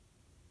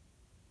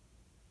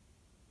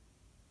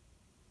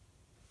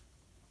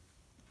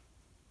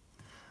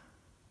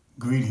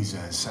Greetings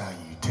and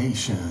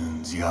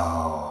salutations,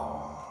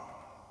 y'all.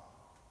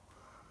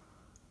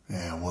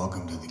 And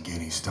welcome to the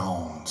Getting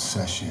Stoned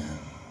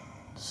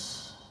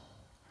Sessions.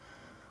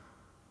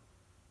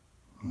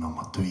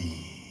 Number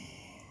 3.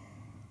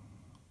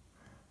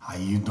 How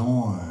you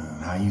doing?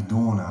 How you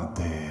doing out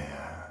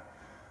there?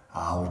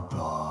 I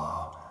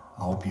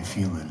hope you're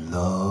feeling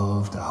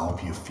loved. I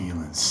hope you're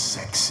feeling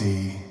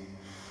sexy.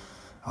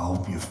 I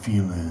hope you're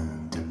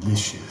feeling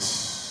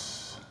delicious.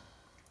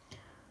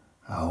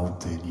 I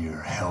hope that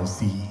you're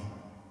healthy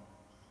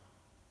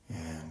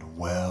and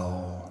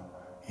well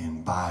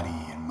in body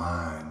and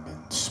mind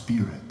and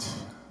spirit.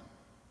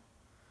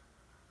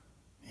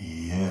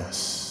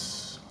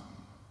 Yes.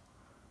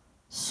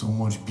 So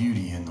much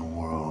beauty in the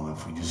world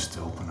if we just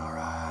open our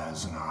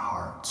eyes and our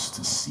hearts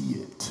to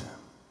see it.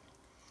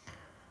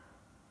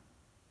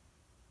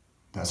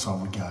 That's all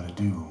we gotta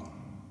do.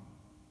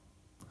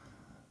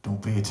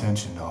 Don't pay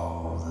attention to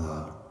all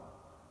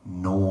the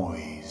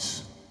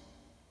noise,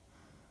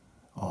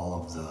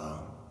 all of the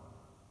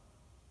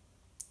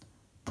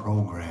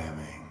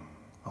programming,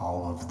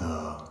 all of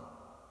the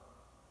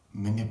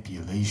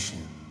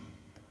manipulation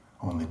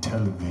on the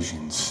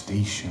television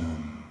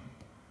station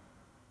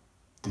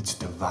that's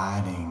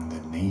dividing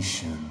the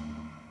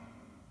nation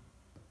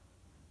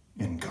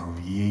and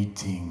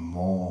creating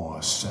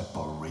more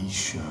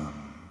separation.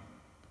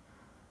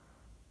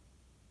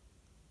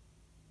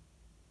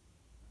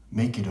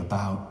 Make it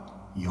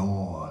about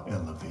your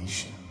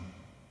elevation.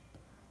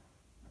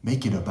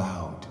 Make it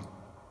about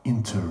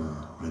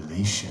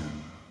interrelation.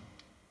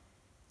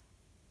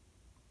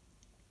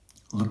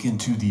 Look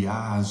into the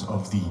eyes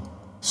of the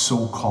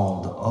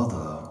so-called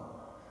other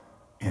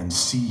and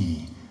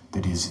see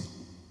that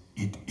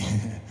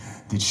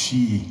that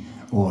she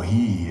or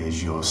he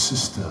is your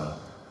sister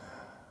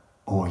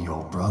or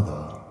your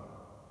brother,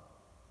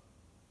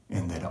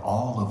 and that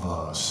all of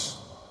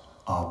us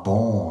are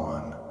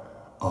born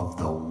of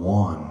the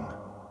one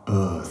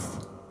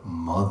earth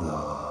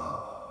mother.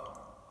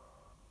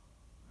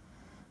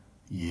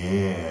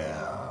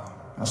 Yeah,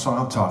 that's what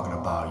I'm talking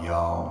about,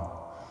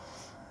 y'all.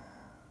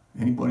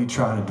 Anybody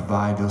trying to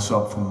divide us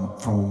up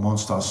from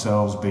amongst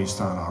ourselves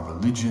based on our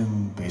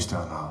religion, based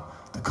on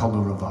the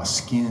color of our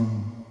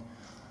skin,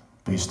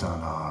 based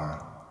on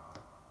our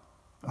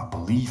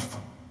belief,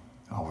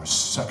 our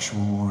sexual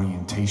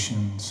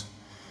orientations.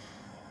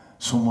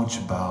 So much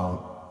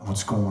about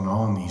what's going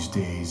on these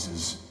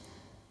days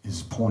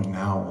is pointing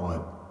out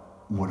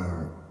what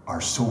are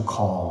our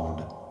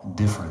so-called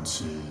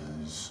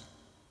differences.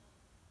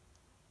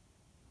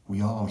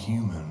 We all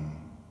human.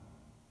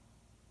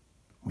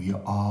 We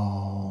are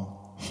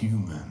all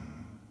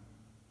human.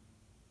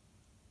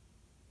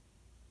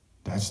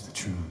 That's the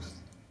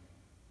truth.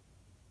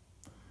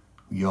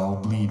 We all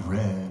bleed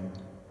red.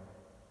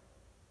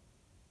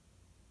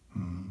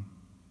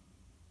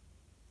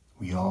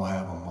 We all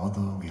have a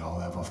mother. We all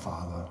have a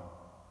father.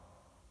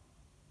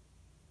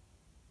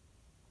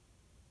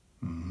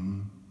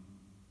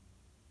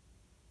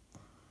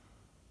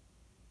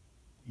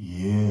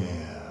 Yeah.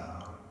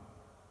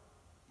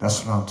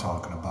 That's what I'm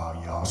talking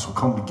about, y'all. So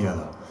come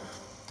together.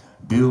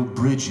 Build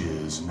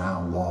bridges,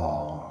 not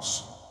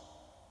walls.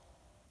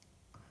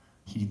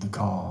 Heed the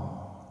call.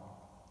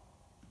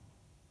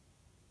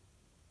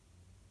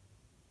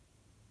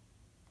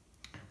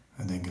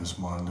 I think as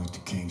Martin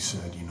Luther King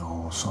said,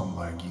 something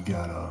like, you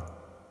gotta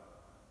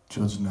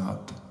judge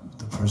not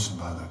the person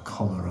by the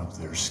color of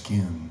their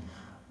skin,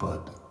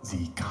 but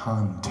the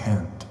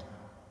content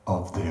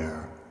of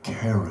their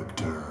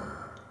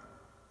character.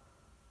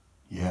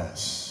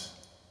 Yes.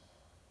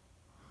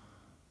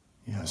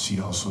 Yes, he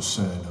also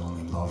said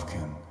only love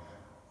can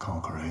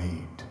conquer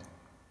hate.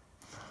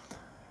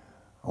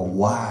 A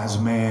wise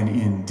man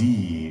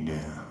indeed.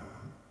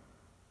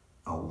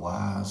 A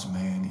wise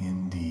man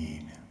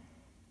indeed.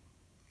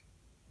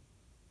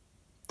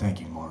 Thank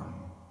you, Martin.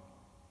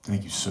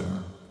 Thank you,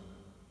 sir.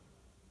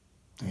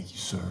 Thank you,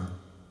 sir.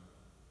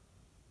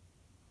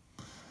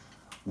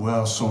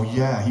 Well, so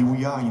yeah, here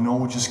we are,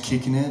 we're just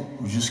kicking it.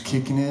 We're just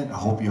kicking it. I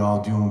hope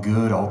y'all doing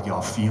good. I hope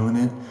y'all feeling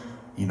it.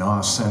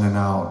 I'm sending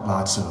out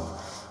lots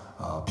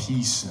of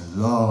peace and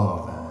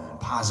love and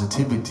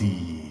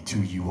positivity to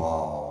you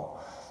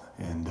all.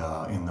 And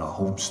in the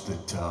hopes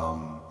that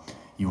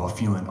you are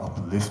feeling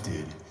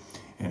uplifted.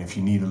 And if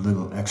you need a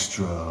little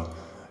extra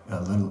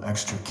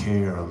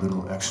care, a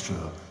little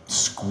extra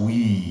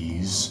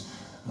squeeze,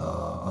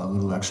 a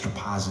little extra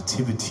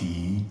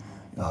positivity,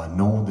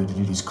 know that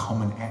it is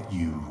coming at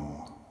you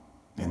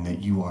and that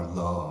you are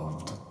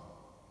loved.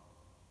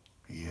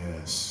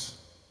 Yes.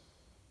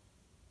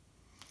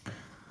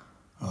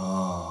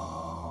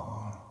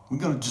 We're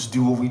gonna just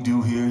do what we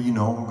do here,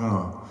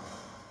 we're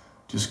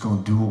just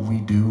gonna do what we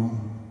do,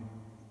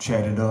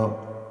 chat it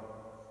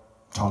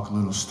up, talk a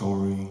little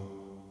story,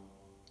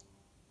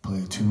 play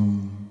a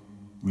tune,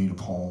 read a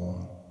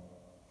poem.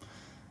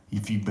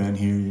 If you've been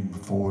here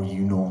before,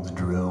 you know the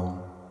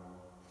drill.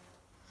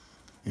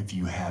 If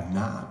you have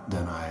not,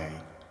 then I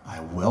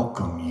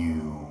welcome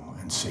you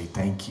and say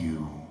thank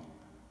you.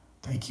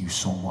 Thank you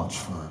so much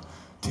for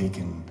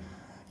taking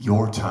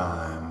your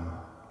time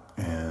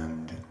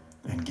and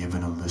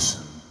giving a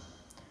listen.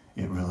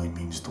 It really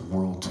means the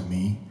world to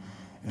me,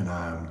 and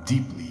I'm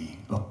deeply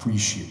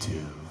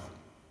appreciative.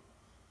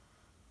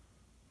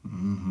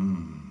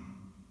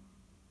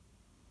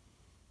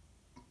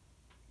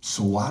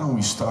 So why don't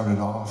we start it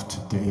off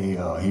today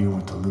here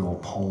with a little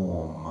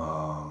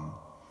poem.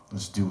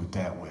 Let's do it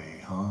that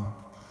way, huh?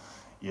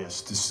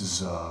 Yes, this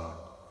is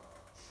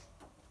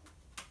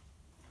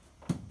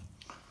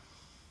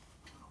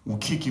we'll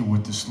kick you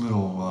with this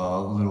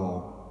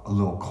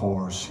little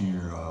chorus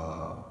here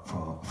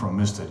from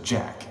Mr.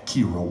 Jack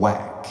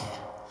Kerouac.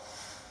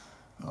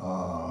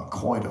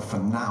 Quite a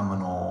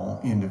phenomenal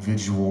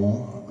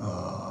individual.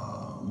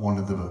 One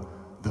of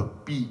the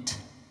beat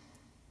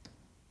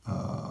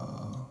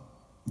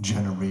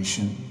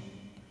generation.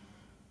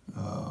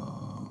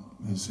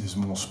 His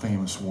most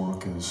famous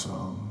work is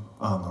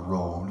On the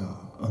Road,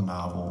 a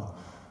novel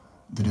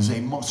that is a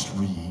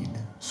must-read.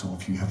 So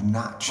if you have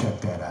not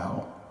checked that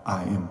out,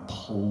 I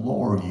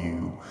implore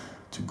you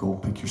to go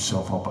pick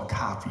yourself up a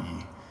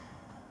copy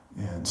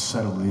and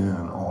settle in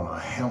on a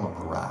hell of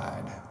a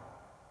ride.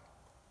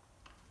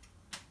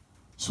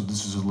 So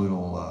this is a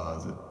little,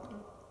 the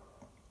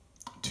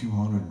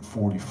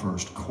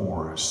 241st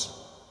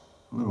chorus,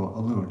 a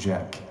little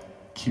Jack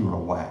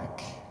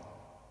Kerouac.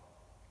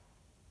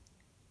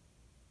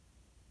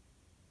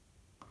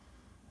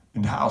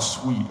 And how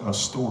sweet a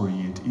story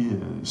it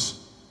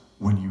is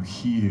when you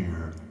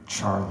hear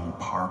Charlie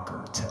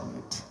Parker tell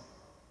it,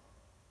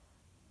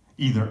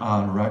 either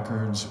on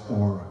records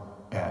or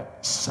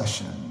at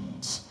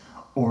sessions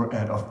or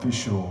at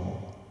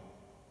official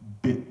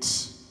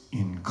bits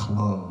in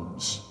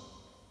clubs.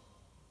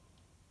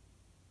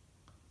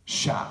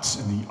 Shots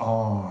in the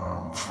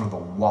arm for the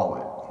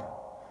wallet.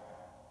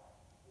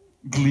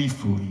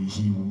 Gleefully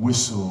he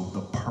whistled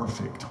the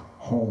perfect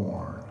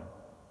horn.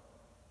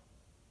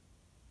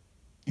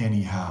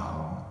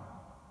 Anyhow,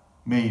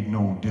 made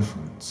no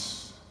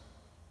difference.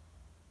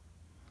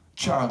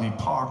 Charlie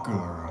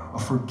Parker,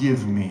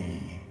 forgive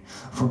me.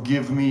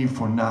 Forgive me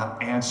for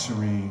not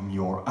answering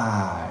your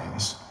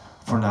eyes,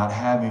 for not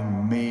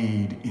having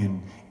made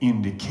an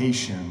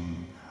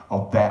indication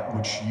of that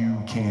which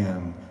you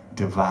can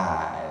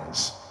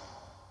devise.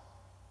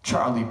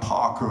 Charlie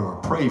Parker,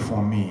 pray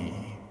for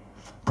me.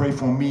 Pray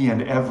for me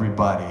and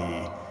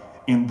everybody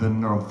in the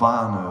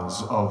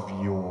nirvanas of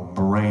your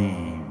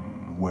brain,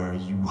 where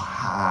you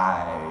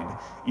hide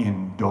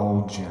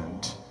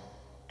indulgent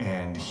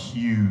and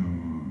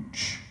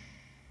huge.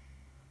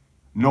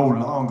 No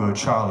longer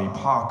Charlie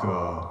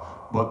Parker,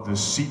 but the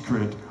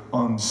secret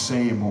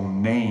unsayable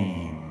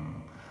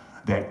name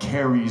that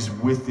carries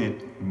with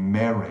it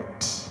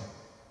merit,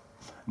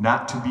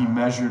 not to be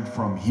measured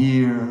from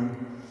here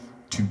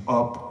to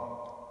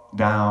up,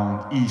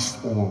 down,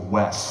 east, or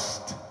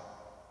west.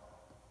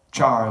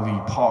 Charlie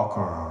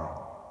Parker,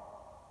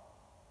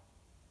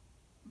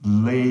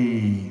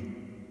 lay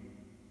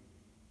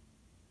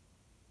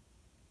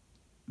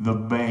the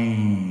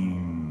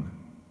bane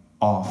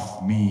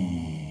off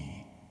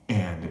me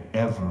and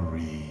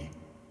everybody.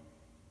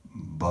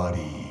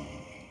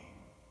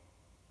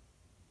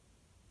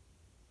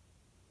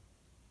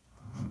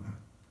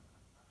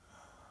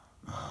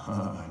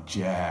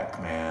 Jack,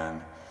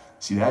 man.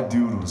 See, that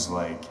dude was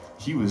like,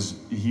 he was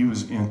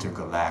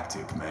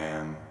intergalactic,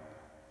 man.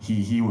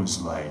 He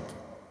was like,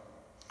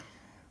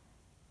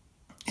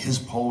 his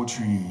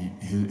poetry,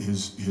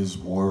 his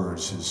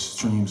words, his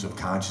streams of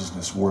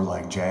consciousness were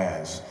like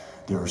jazz.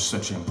 There was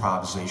such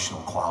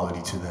improvisational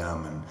quality to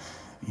them. And,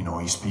 you know,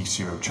 he speaks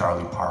here of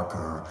Charlie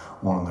Parker,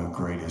 one of the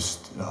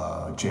greatest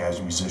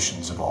jazz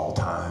musicians of all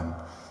time.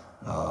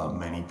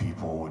 Many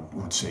people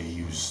would say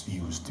he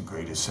was the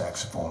greatest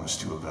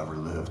saxophonist to have ever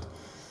lived.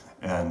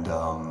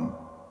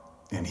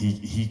 And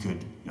he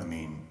could, I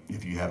mean,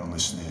 if you haven't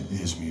listened to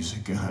his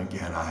music,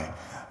 again,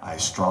 I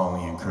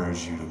strongly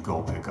encourage you to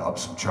go pick up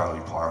some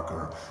Charlie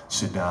Parker,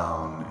 sit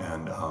down,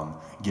 and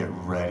get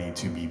ready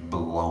to be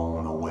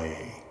blown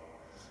away.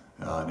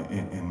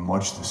 In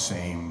much the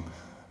same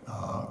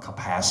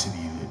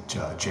capacity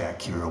that Jack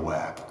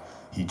Kerouac,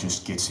 he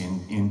just gets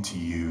into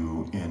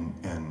you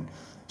and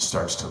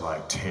starts to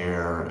like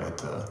tear at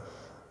the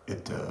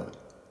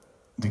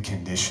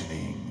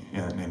conditioning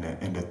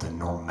and at the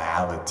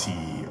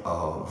normality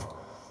of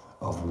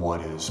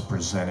what is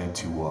presented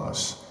to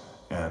us,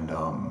 and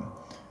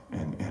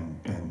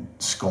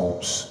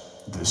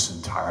sculpts this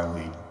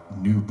entirely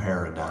new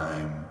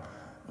paradigm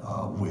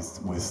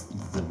with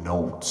the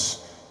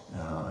notes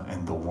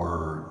and the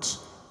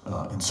words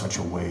in such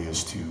a way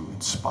as to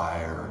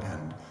inspire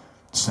and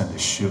send a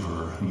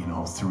shiver, you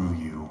know, through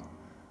you.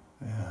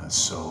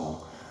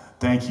 So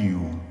thank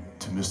you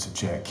to Mr.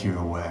 Jack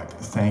Kerouac.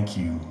 Thank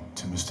you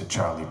to Mr.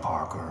 Charlie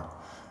Parker,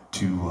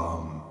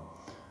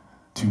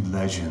 to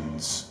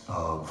legends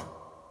of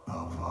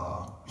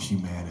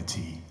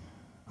humanity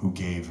who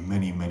gave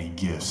many, many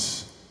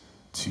gifts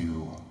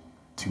to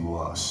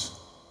us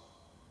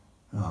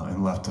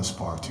and left us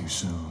far too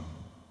soon.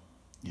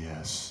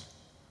 Yes.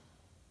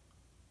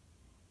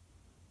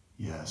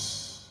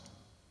 Yes.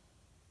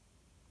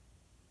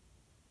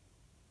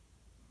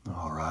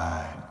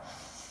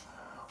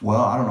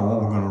 Well, I don't know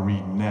what we're going to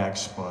read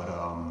next, but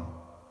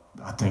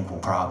I think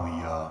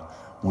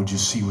we'll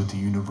just see what the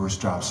universe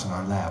drops in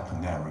our lap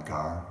in that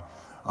regard.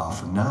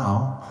 For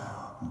now,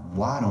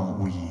 why don't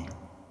we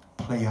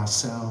play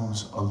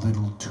ourselves a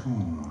little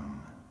tune?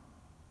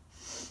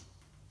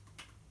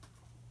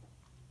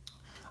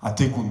 I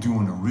think we'll do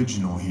an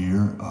original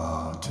here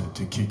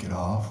to kick it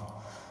off.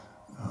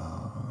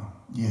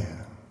 Yeah.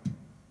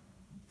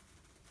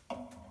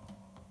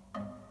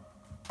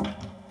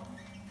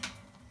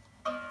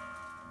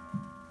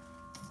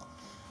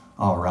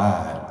 All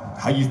right.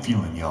 How you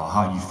feeling, y'all?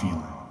 How you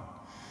feeling?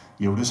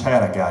 Yeah, well, this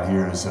hat I got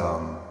here is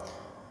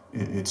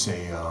it's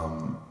a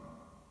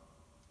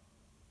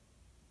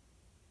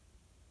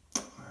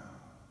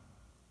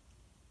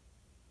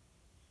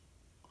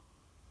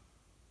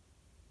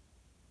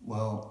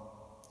well,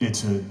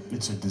 it's a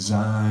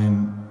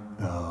design.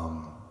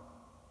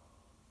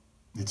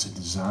 It's a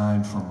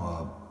design from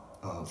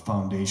a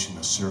foundation,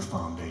 a surf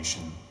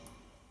foundation.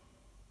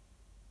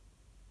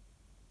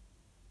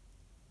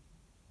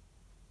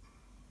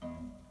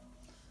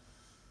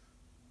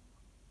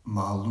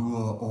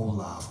 Malua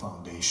Ola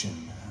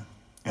Foundation,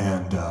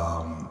 and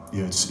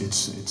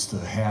it's the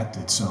hat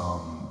that's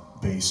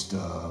based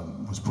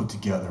was put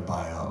together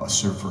by a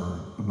surfer,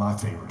 my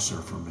favorite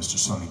surfer, Mr.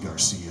 Sonny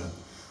Garcia.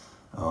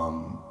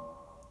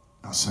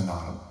 I send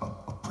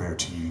out a prayer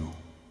to you,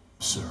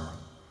 sir,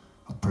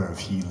 a prayer of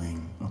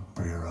healing, a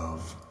prayer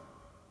of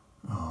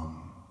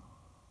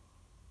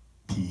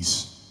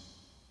peace,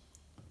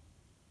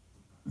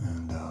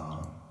 and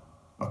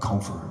a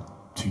comfort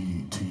to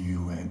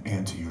you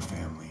and to your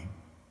family.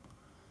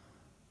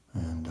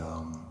 And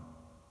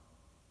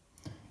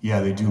yeah,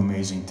 they do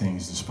amazing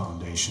things, this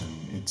foundation.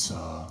 It's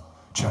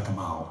check them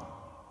out.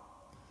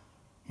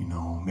 You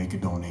know, make a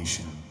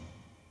donation.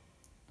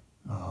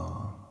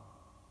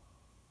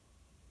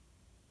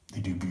 They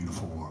do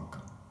beautiful work.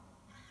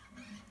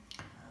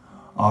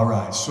 All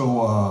right,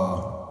 so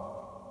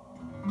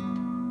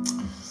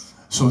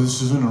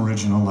this is an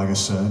original, like I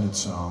said.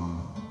 It's a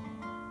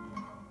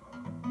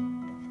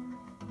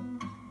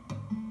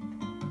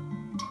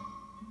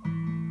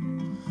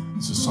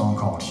song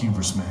called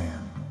Hubris Man.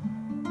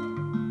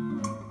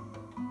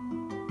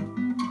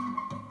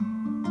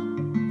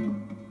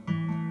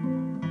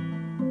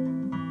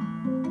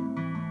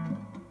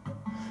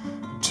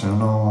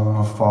 Turn on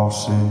a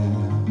faucet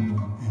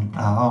and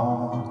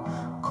out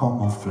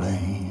come a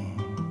flame.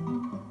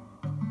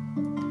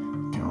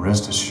 Can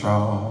rest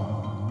assured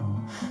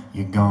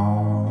you're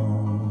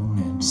gone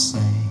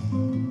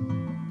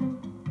insane.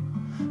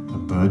 The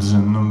birds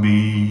and the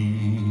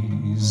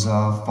bees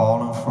are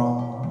falling from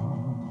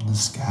the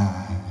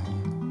sky.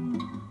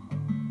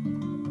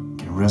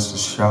 Can rest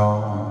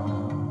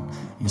assured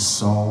your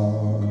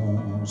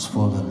soul's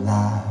full of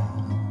lies.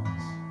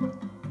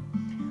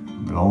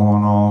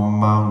 Blowing off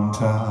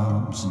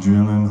mountaintops,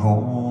 drilling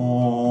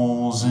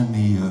holes in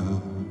the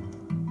earth.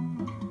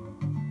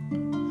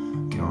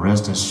 Can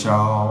rest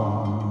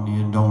assured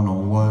you don't know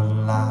what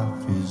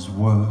life is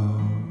worth.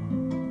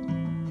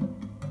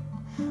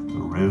 The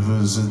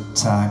rivers are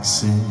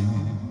toxic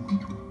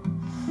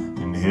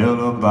and held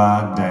up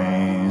by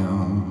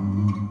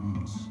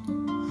dams.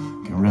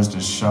 Can rest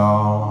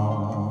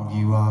assured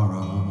you are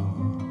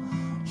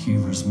a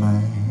hubris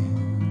man.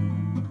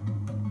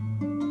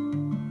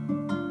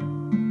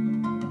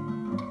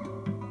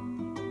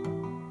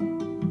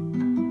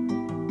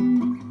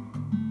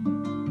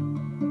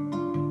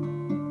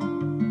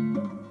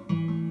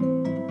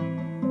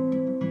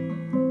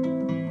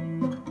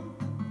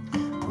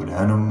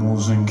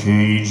 Animals in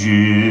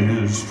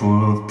cages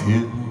full of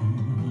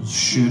pills,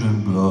 shit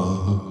and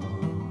blood.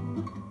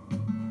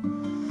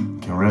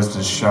 Can rest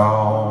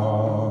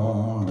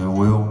assured there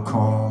will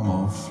come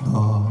a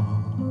flood.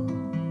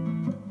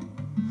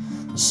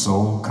 The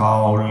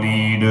so-called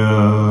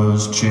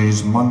leaders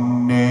chase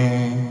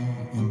money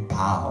and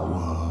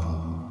power.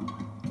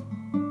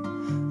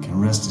 Can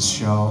rest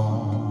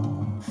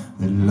assured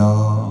that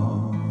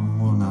love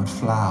will not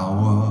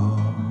flower.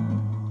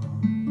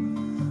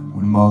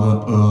 When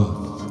Mother Earth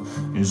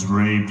is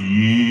raped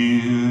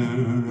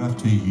year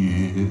after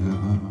year,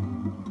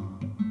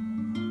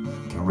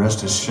 can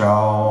rest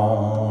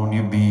assured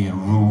you're being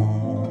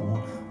ruled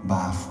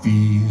by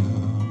fear.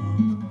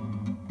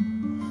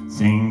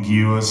 Think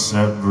you are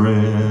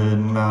separate,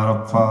 not a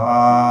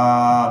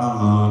part of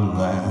the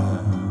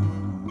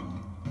land.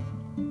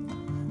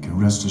 Can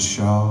rest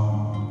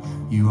assured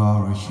you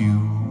are a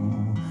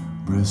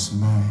hubris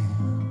man.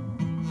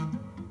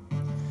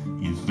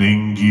 You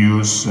think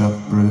you're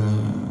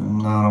separate,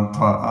 not a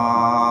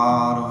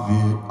part of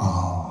it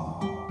all.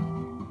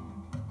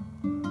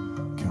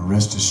 Can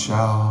rest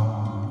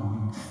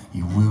assured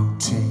you will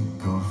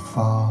take a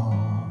fall.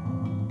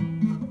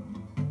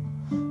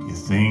 You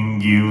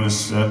think you are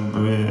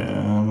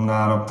separate,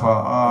 not a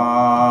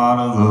part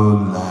of the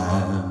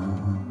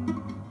land.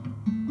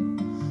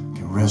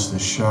 Can rest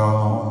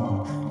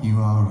assured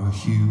you are a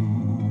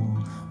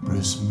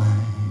hubris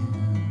man.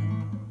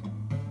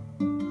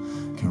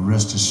 Can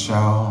rest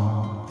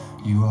assured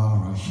you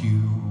are a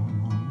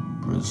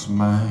hubris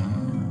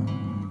man.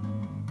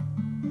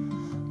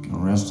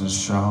 rest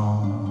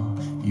assured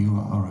you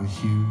are a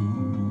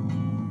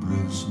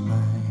hubris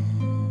man.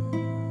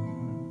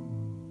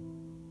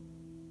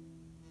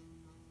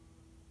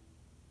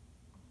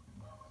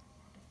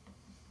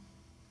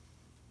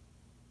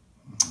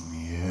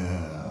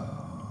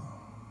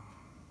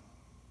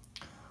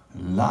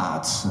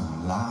 Lots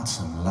and lots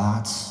and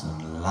lots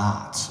and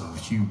lots of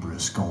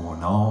hubris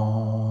going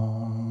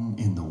on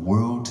in the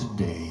world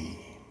today.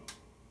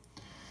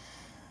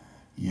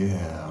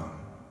 Yeah,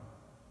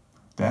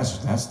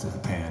 that's the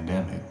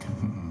pandemic.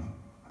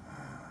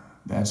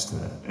 That's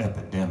the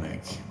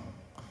epidemic,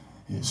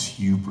 is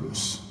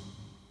hubris.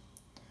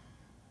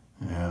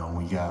 And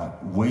we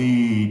got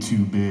way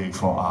too big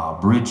for our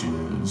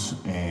britches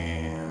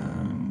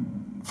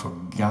and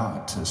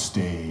forgot to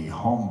stay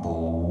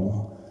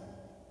humble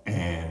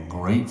and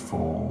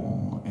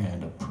grateful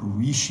and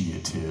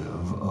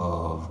appreciative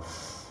of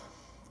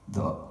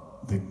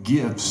the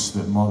gifts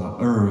that Mother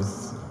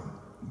Earth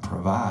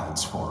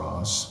provides for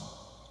us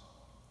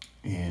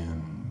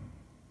in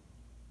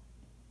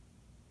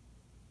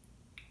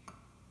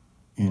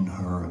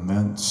her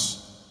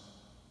immense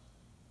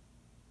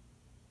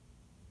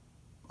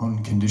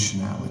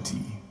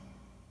unconditionality.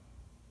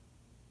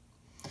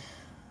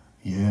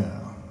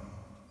 Yeah.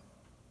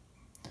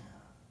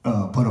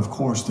 But of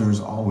course, there's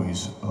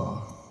always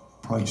a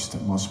price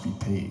that must be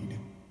paid.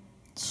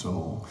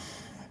 So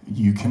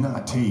you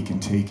cannot take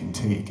and take and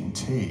take and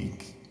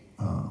take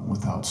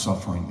without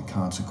suffering the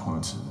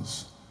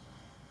consequences.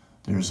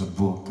 There's a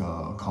book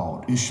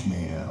called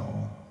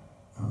Ishmael,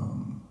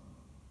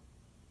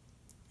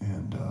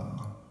 and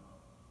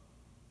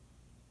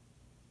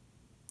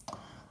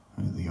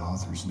the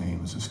author's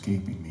name is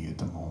escaping me at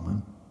the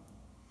moment.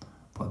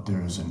 But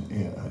there's an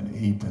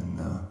ape in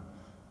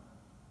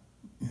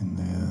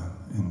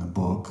the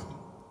book.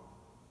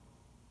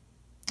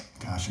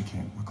 Gosh, I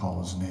can't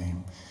recall his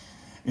name.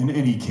 In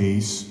any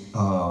case,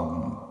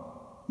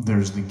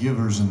 there's the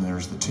givers and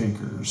there's the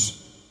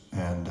takers,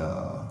 and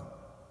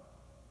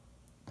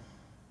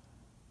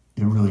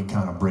it really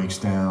kind of breaks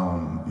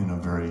down in a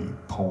very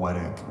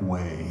poetic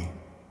way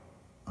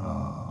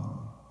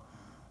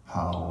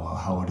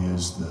how it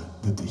is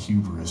that the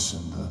hubris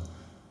and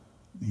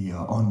the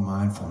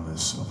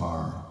unmindfulness of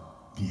our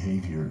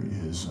behavior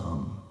is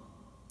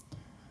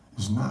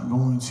not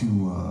going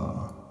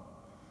to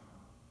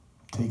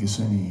take us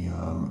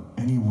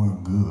anywhere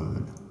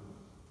good.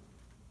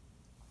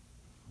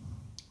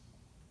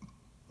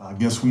 I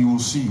guess we will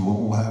see what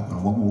will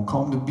happen, what will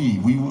come to be.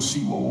 We will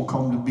see what will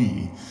come to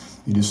be.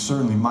 It is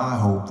certainly my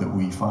hope that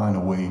we find a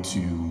way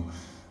to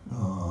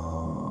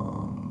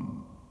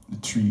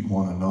treat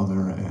one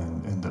another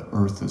and the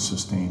earth that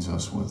sustains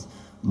us with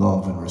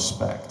love and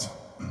respect.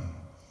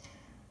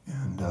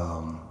 And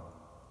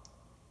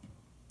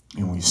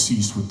we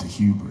cease with the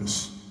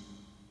hubris.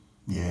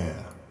 Yeah.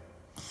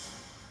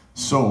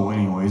 So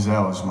anyways, that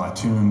was my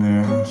tune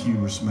there,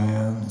 Hubris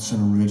Man. It's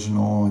an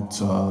original,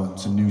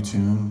 it's a new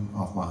tune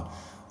off my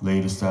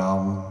latest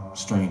album,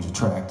 Strange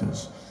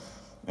Attractors.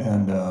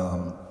 And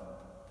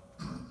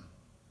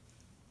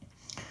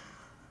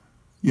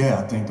yeah,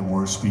 I think the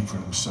words speak for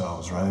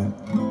themselves, right?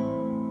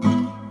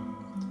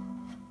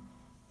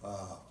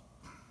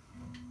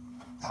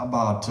 How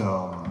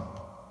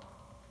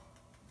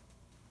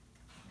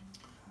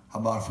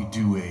about if we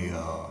do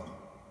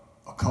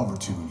a cover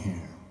tune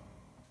here?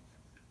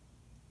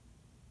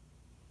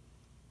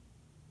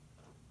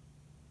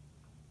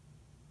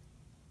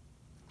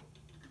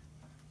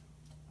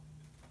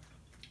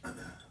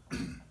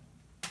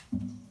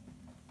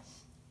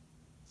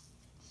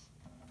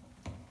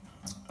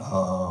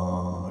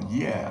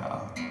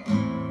 Yeah,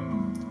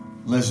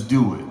 let's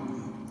do it.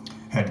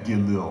 Had to get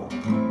a little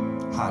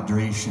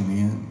hydration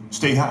in.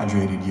 Stay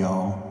hydrated,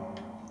 y'all.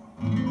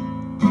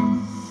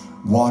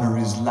 Water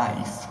is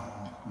life.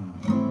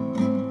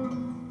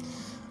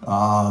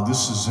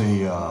 This is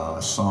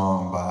a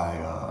song by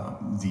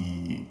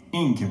the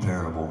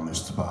incomparable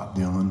Mr. Bob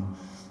Dylan.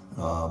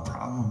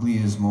 Probably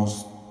his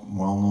most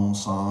well-known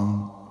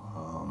song.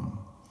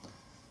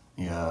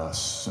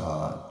 Yes,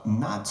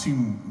 not too,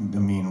 I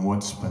mean,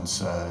 what's been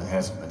said,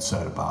 hasn't been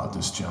said about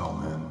this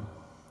gentleman.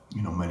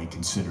 You know, many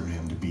consider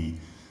him to be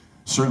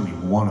certainly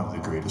one of the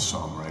greatest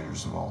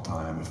songwriters of all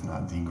time, if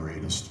not the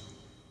greatest.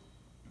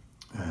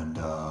 And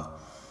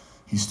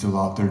he's still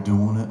out there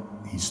doing it.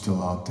 He's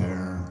still out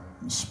there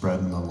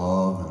spreading the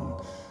love and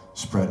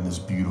spreading his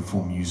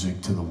beautiful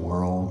music to the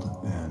world.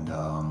 And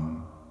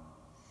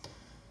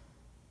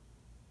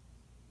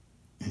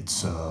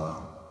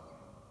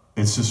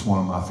it's just one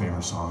of my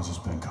favorite songs. It's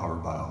been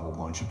covered by a whole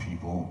bunch of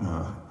people.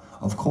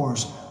 Of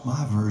course,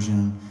 my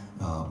version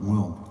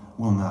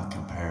will not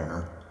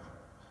compare,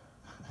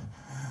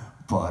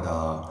 but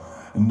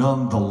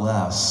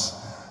nonetheless,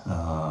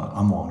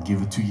 I'm gonna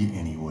give it to you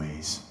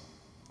anyways.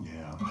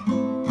 Yeah,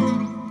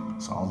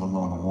 it's all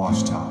along the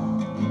watchtower.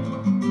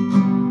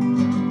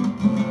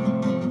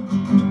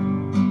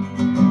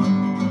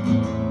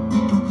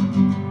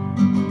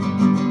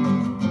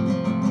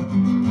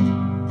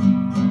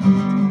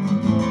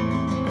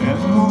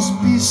 Must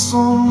be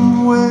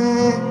some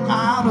way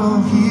out out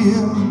of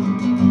here,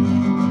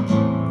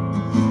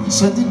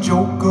 said the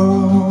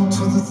joker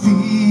to the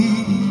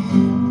thief.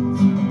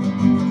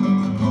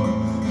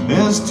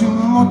 There's too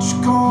much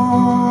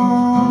confusion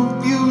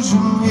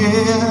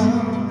here,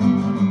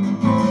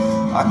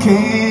 I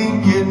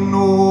can't get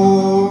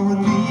no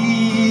relief.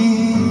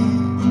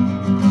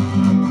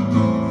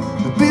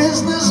 The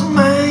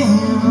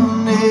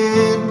businessman,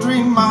 they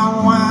drink my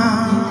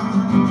wine,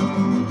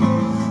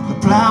 the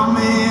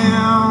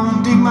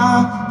plowman dig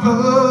my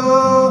earth.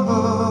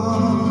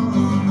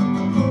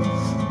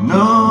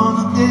 None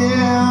of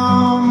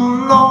them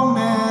along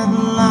that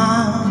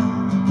line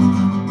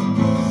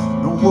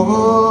know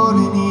what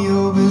any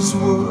of it's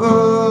worth.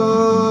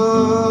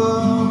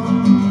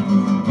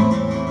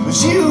 But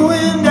you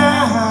and I,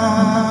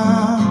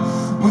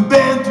 we've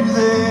been through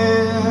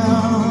there,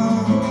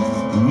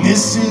 and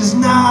this is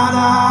not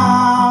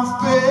our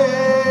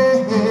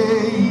fate.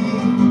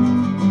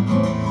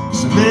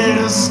 So let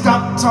us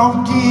stop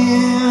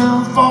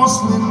talking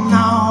falsely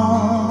now.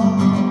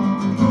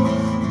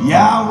 The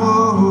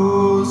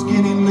hour's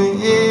getting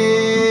late.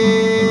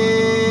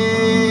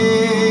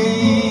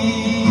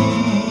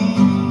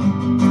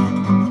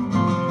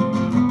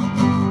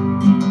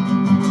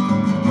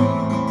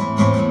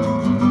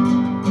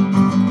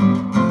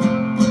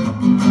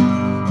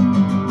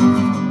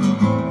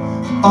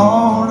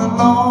 All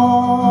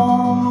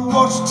along the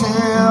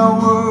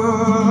watchtower,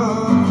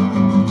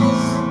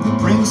 the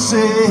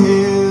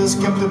princess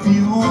kept a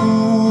view.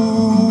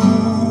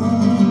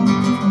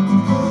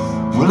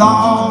 Well,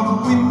 all the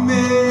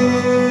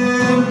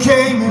women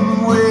came and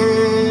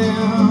went,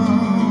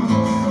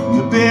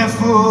 the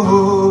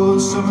barefoot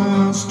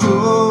servants stood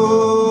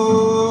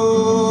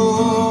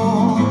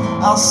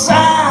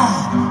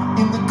outside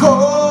in the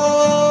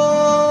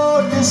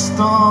cold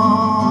distance.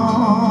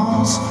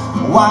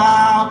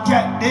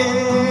 Wildcat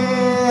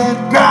did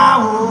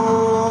growl,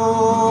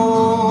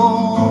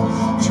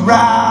 two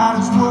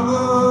riders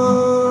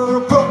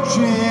were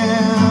approaching,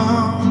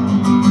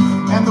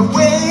 and the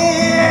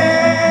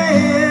wind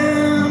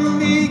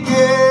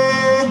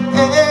began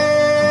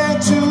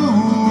to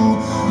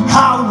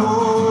howl.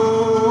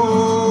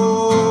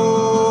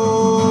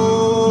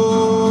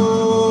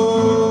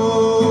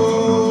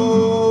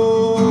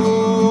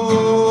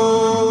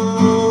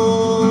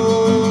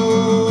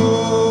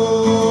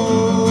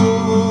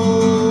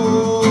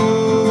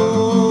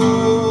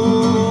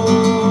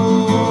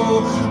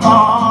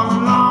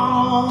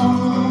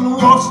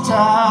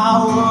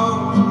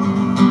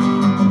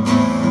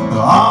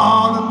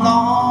 All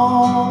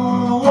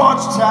along the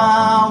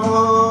watchtower,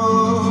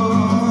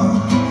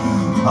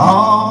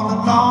 all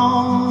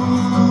along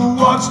the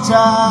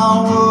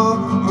watchtower.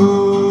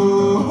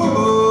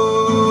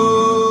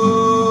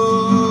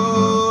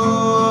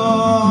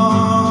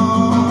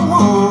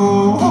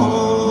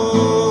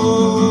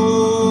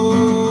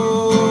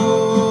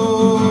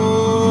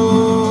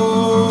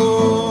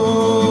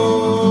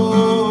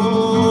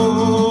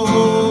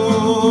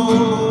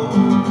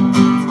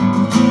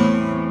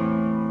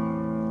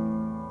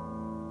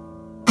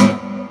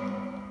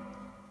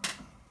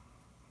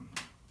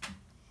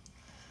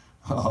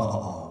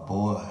 Oh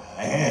boy,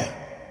 man.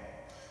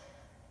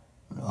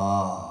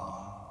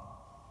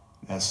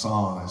 That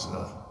song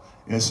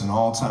it's an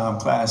all-time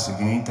classic,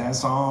 ain't that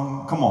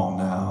song? Come on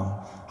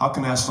now. How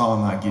can that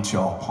song not get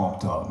y'all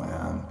pumped up,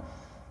 man?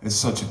 It's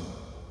such a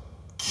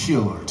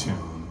killer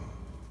tune.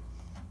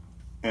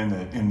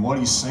 And what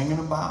he's singing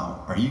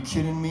about, are you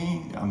kidding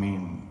me? I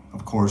mean,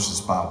 of course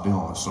it's Bob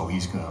Dylan, so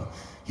he's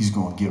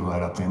gonna get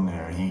right up in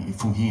there. He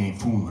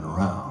ain't fooling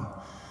around.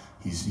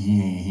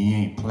 He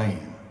ain't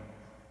playing.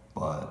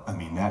 But I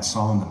mean, that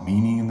song, the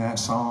meaning in that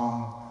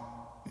song,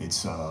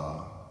 it's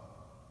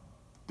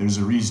there's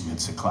a reason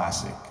it's a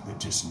classic.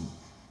 That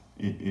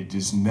it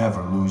just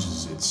never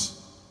loses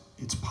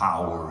its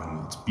power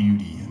and its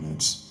beauty and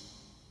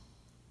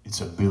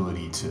its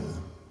ability to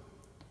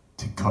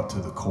cut to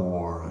the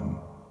core. And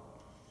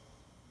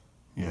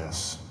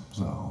yes,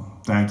 so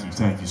thank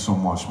you so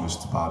much,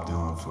 Mr. Bob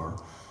Dylan,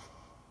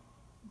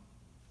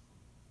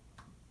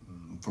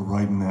 for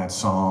writing that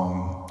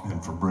song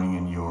and for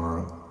bringing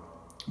your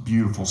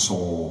beautiful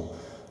soul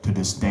to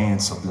this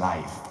dance of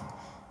life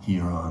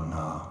here on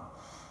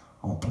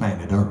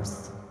planet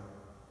Earth.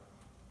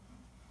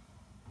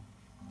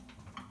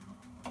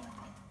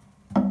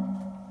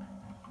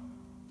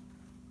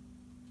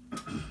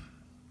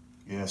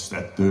 Yes,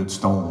 that third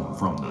stone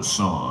from the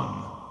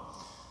sun.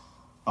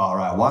 All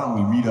right, why don't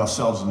we read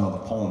ourselves another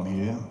poem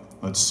here?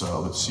 Let's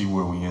see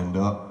where we end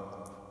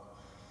up.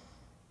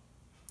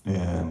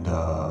 And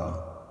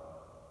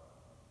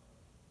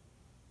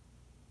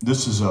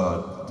this is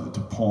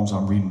the poems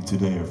I'm reading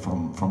today are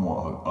from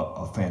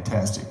a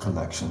fantastic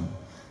collection.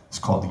 It's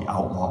called The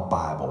Outlaw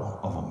Bible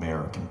of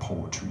American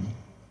Poetry.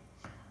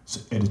 It's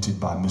edited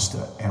by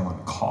Mr. Alan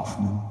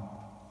Kaufman.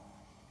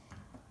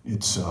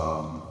 It's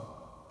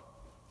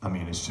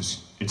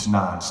it's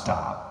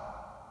nonstop.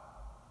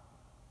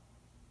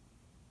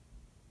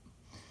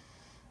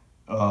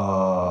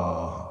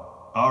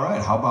 All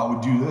right, how about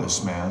we do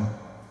this, man?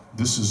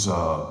 This is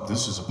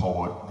a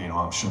poet, you know,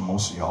 I'm sure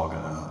most of y'all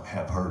gonna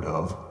have heard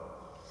of.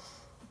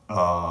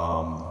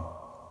 Um,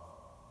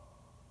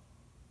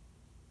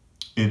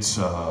 it's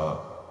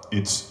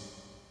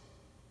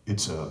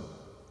it's a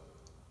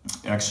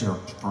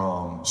excerpt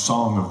from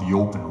Song of the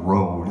Open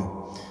Road,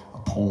 a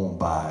poem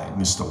by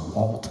Mr.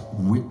 Walt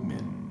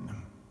Whitman.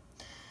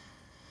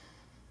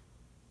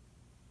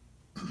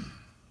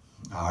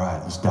 All right,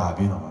 let's dive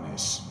in on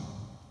this.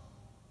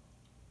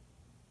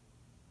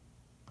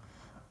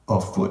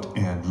 Afoot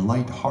and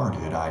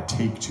light-hearted, I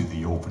take to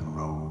the open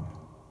road,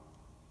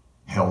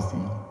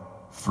 healthy,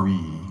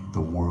 free,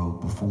 the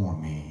world before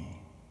me.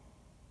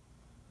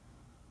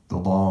 The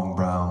long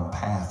brown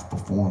path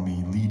before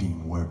me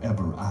leading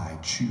wherever I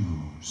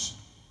choose.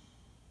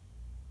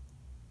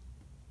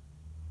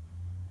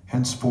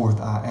 Henceforth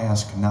I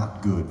ask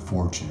not good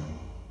fortune,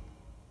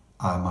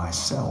 I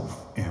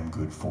myself am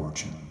good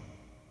fortune.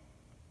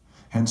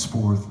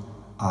 Henceforth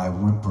I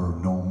whimper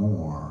no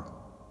more,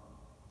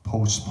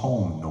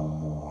 postpone no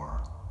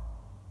more,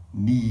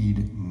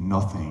 need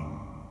nothing.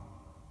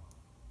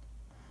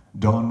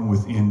 Done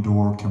with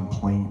indoor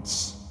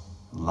complaints,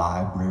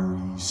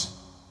 libraries,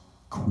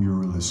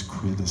 querulous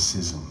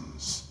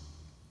criticisms.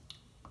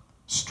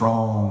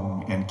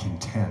 Strong and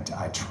content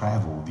I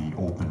travel the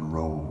open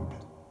road.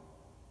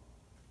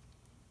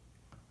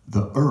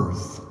 The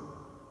earth,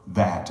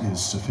 that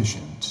is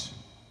sufficient.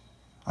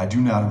 I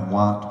do not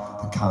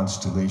want the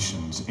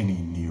constellations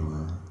any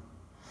nearer.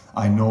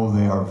 I know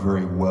they are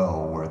very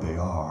well where they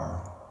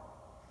are.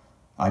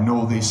 I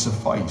know they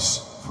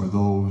suffice for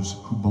those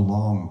who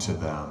belong to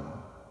them.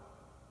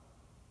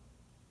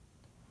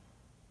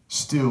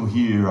 Still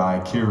here I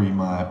carry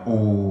my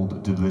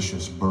old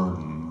delicious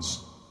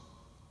burdens.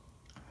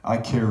 I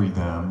carry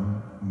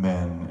them,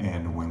 men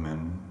and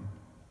women.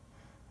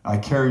 I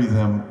carry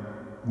them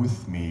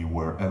with me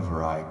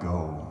wherever I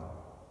go.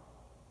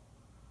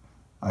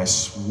 I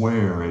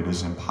swear it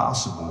is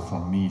impossible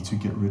for me to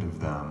get rid of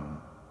them.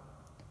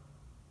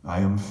 I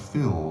am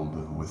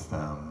filled with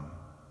them,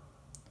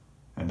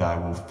 and I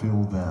will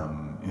fill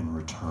them in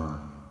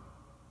return.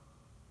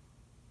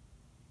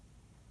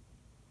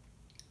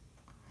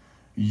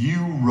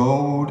 You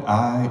road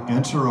I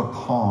enter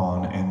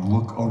upon and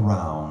look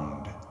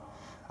around.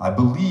 I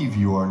believe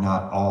you are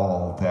not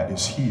all that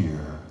is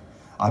here.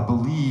 I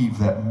believe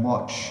that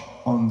much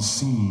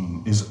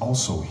unseen is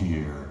also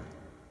here.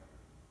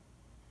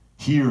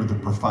 Here the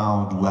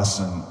profound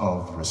lesson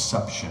of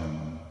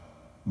reception,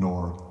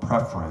 nor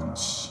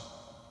preference,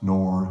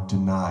 nor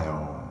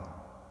denial.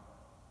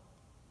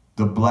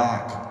 The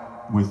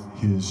black with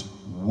his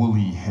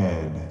woolly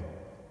head,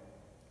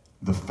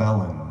 the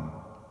felon,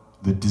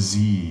 the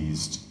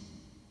diseased,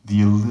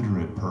 the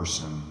illiterate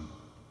person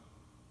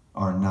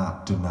are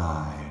not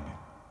denied.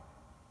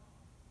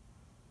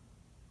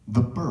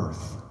 The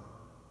birth,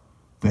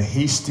 the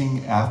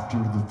hasting after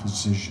the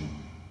physician,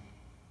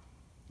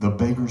 the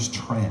beggar's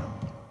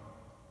tramp,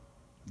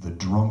 the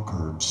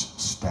drunkard's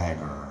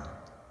stagger,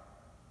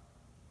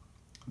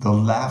 the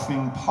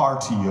laughing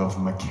party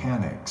of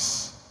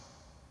mechanics,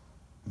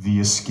 the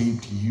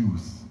escaped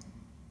youth,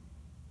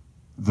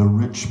 the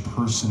rich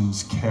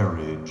person's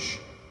carriage,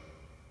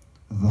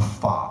 the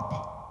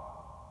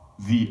fop,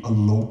 the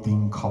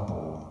eloping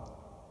couple,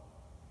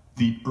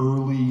 the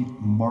early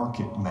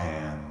market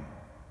man,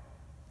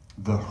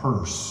 the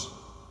hearse,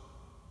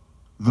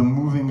 the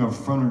moving of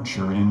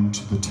furniture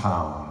into the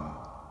town,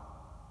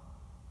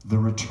 the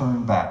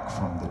return back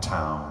from the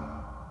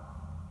town.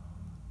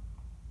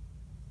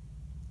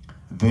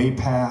 They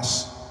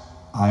pass,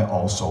 I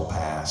also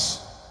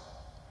pass.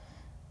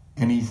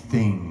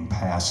 Anything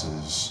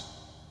passes,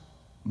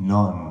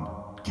 none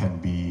can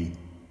be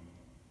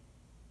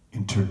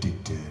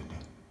interdicted,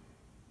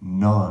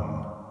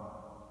 none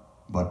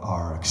but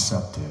are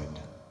accepted,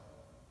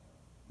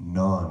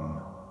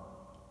 none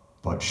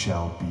but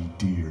shall be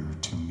dear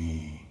to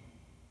me.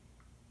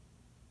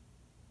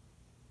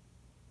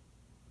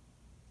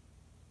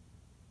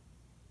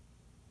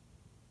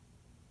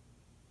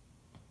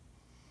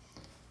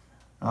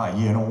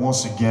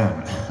 Once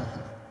again,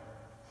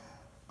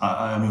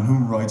 I mean, who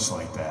writes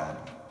like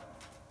that?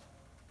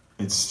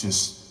 It's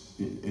just,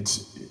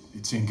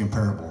 it's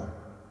incomparable.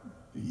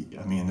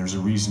 I mean, there's a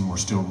reason we're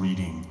still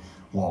reading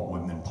Walt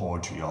Whitman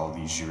poetry all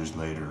these years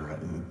later.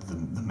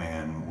 The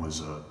man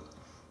was a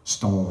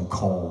stone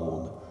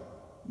cold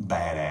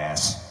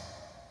badass.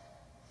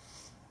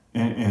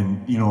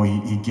 And you know,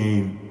 he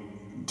gave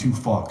two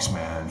fucks,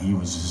 man. He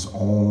was his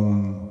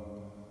own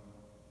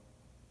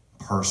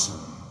person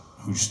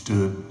who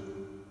stood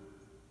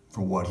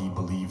for what he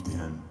believed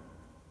in.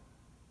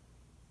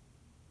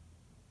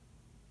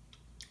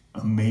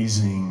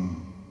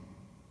 Amazing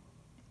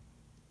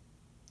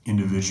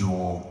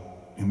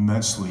individual,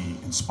 immensely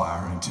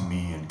inspiring to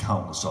me and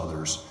countless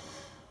others.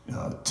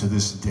 To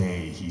this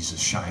day, he's a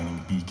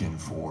shining beacon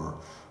for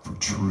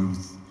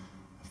truth,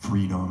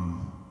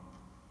 freedom,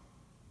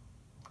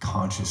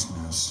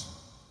 consciousness.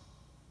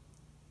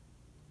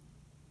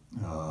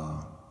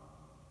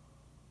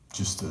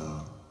 Just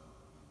a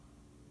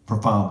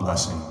profound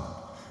blessing.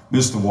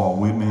 Mr. Walt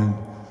Whitman,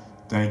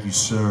 thank you,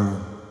 sir.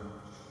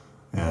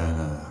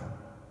 And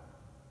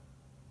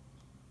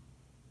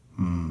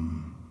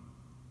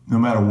no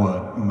matter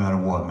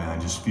what, man,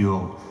 just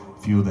feel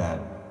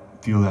that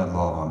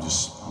love.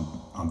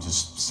 I'm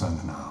just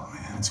sending out,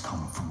 man. It's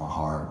coming from my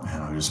heart,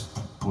 man. I'm just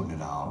putting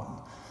it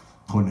out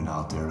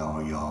there to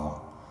all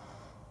y'all.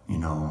 You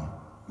know,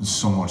 there's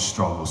so much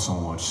struggle, so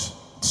much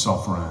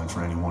suffering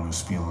for anyone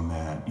who's feeling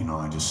that. You know,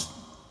 I just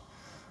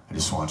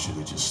want you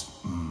to just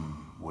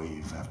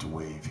wave after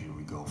wave. Here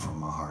we go, from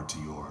my heart to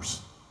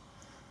yours.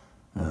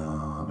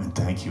 And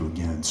thank you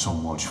again so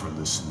much for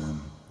listening,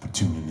 for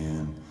tuning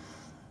in.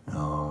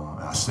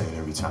 I say it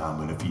every time,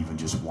 but if even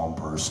just one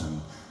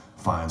person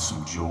finds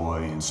some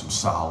joy and some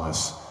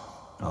solace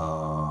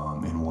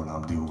in what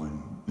I'm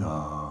doing,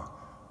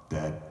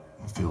 that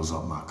fills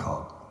up my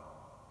cup.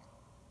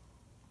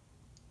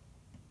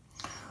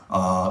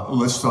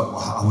 Let's start.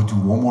 We'll do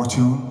one more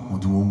tune. We'll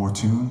do one more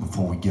tune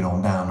before we get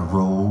on down the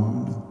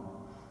road.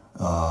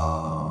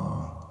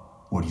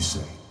 What do you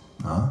say?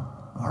 Huh?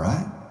 All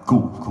right?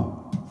 Cool.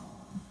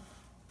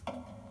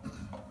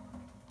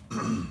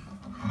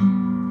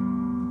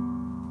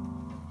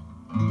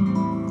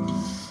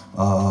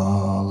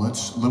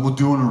 We'll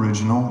do an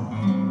original.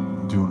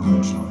 We'll do an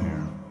original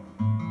here.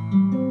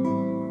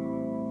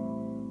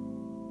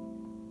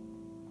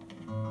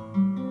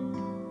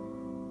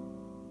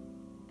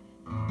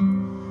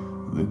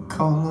 The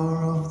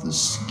color of the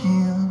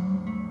skin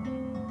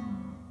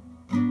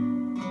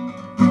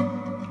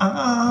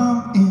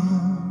I'm in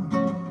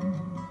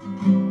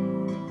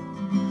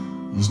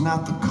is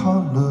not the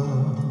color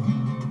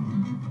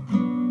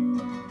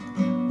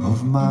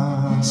of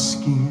my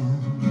skin.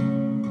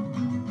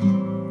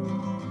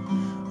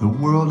 The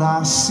world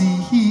I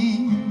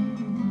see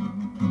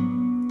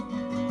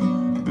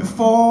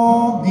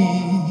before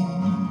me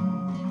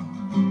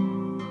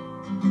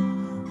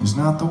is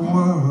not the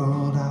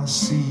world I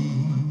see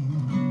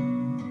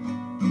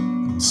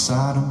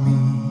inside of me.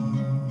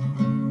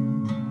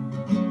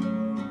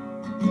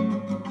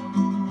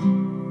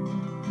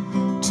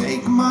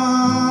 Take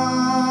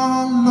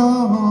my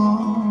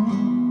love,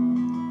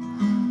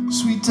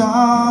 sweet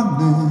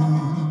darling.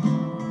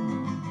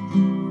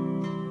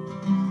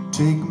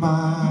 Take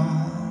my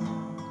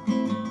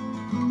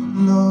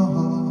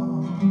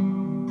love,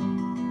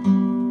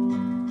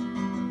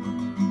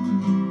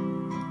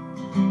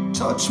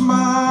 touch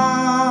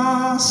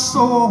my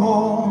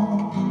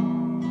soul,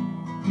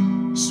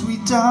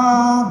 sweet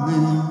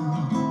darling,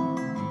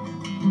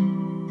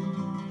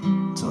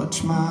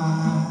 touch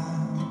my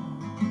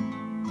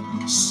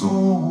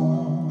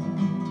soul.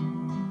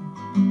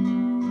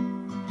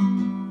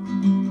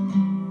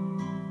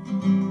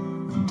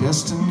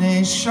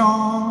 Destination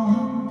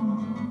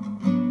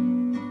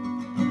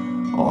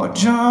or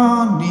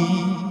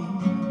journey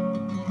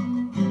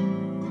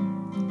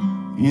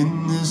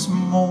in this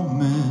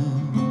moment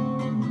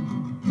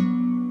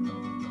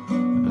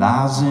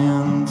lies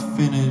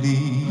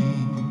infinity.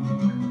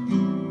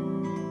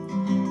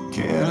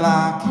 Care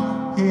like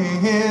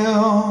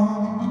hell,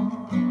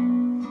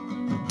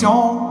 but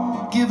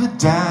don't give a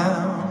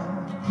damn.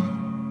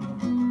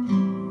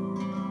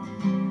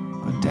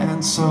 A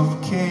dance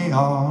of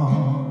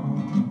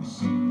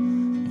chaos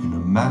in a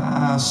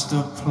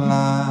master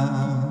plan.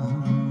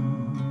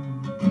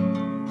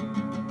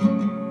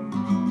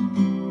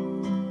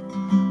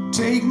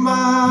 Take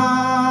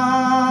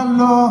my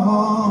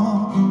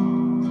love,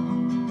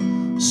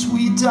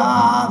 sweet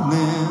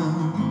darling.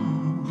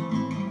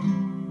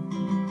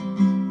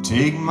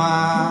 Take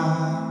my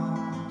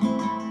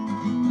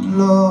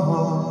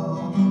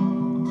love,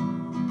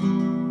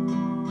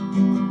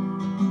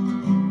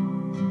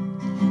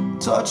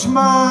 touch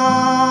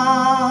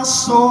my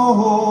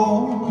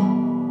soul,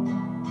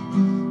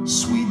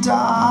 sweet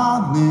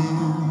darling.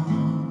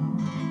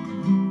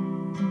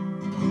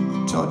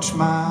 Touch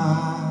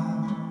my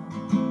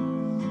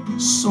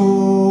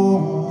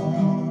soul.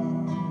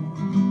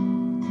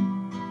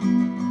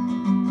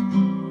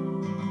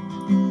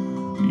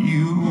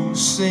 You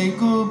say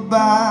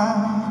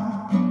goodbye,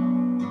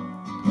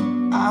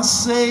 I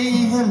say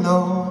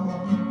hello.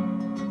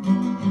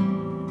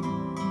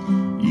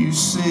 You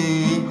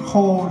say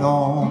hold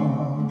on,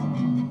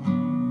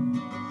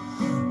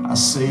 I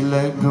say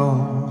let go.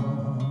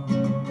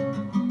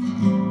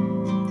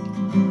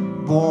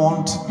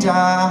 Born to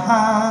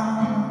die,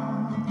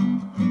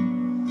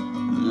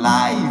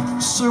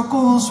 life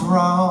circles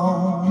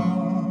round,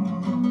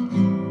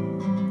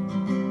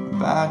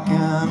 back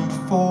and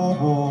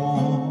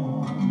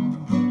forth,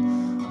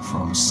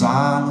 from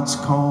silence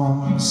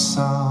comes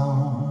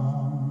sound.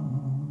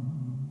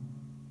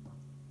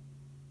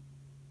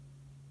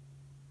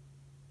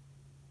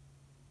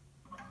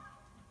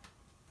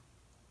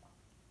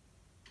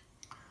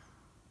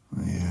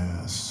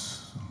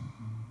 Yes,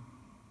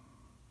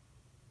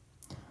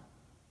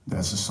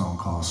 that's a song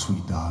called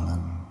Sweet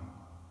Darling.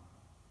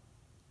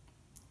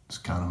 It's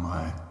kind of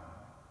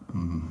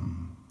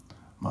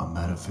my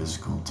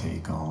metaphysical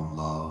take on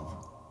love.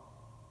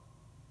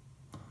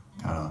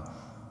 Kind of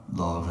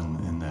love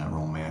in that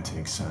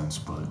romantic sense,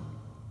 but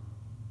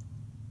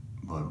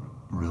but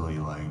really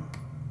like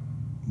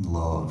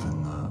love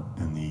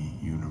in the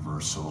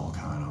universal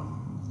kind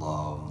of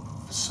love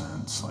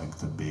sense, like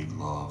the big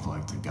love,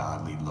 like the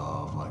godly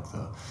love, like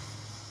the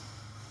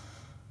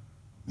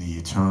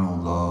eternal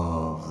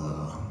love,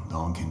 the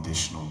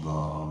unconditional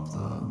love,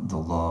 the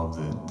love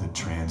that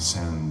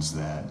transcends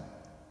that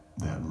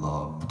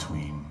love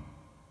between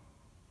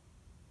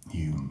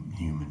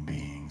human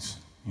beings,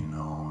 you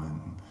know, and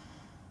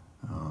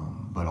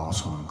but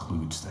also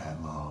includes that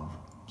love.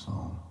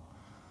 So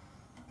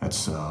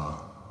that's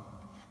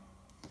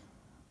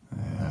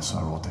yes,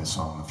 I wrote that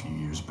song a few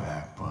years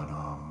back, but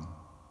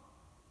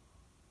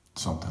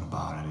something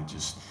about it. It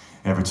just,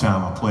 every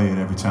time I play it,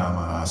 every time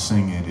I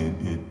sing it,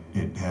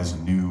 it has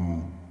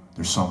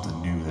there's something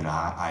new that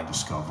I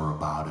discover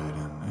about it,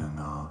 and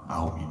I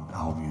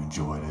hope you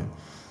enjoyed it.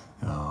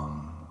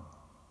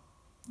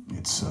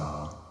 It's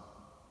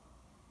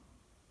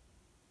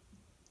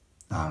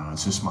I don't know,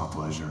 it's just my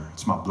pleasure.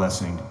 It's my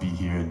blessing to be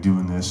here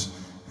doing this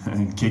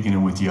and kicking it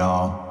with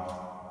y'all.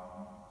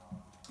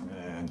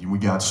 And we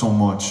got so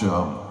much to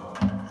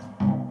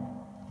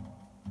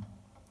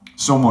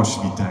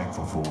be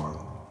thankful for.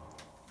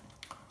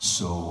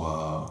 So,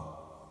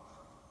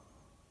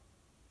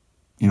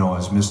 you know,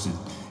 as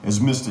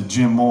Mr.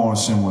 Jim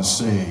Morrison would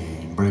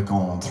say, break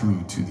on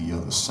through to the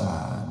other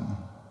side.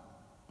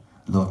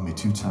 Love me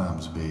 2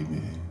 times,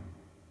 baby.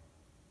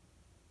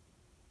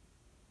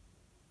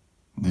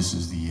 This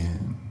is the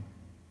end.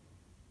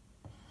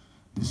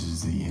 This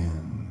is the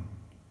end,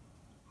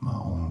 my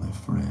only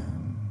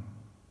friend.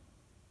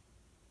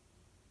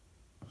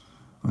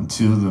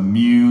 Until the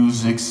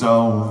music's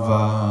over,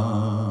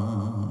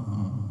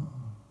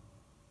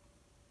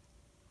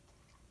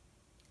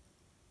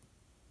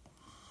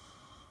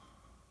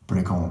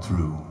 break on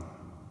through.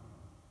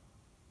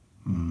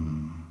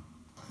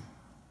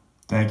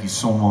 Thank you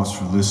so much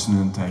for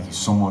listening. Thank you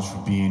so much for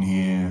being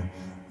here.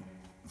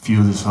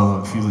 Feel this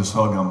hug. Feel this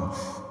hug.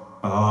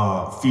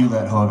 Feel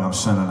that hug I'm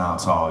sending out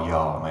to all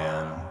y'all,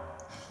 man.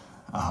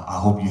 I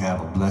hope you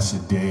have a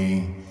blessed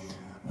day.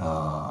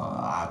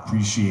 I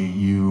appreciate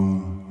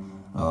you.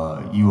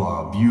 You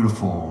are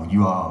beautiful.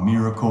 You are a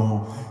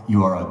miracle.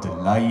 You are a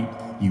delight.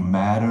 You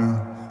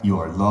matter. You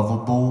are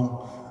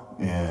lovable.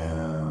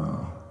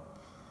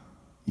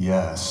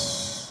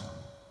 Yes.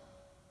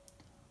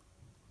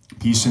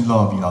 Peace and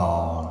love,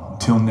 y'all.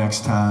 Until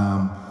next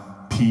time,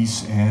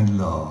 peace and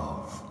love.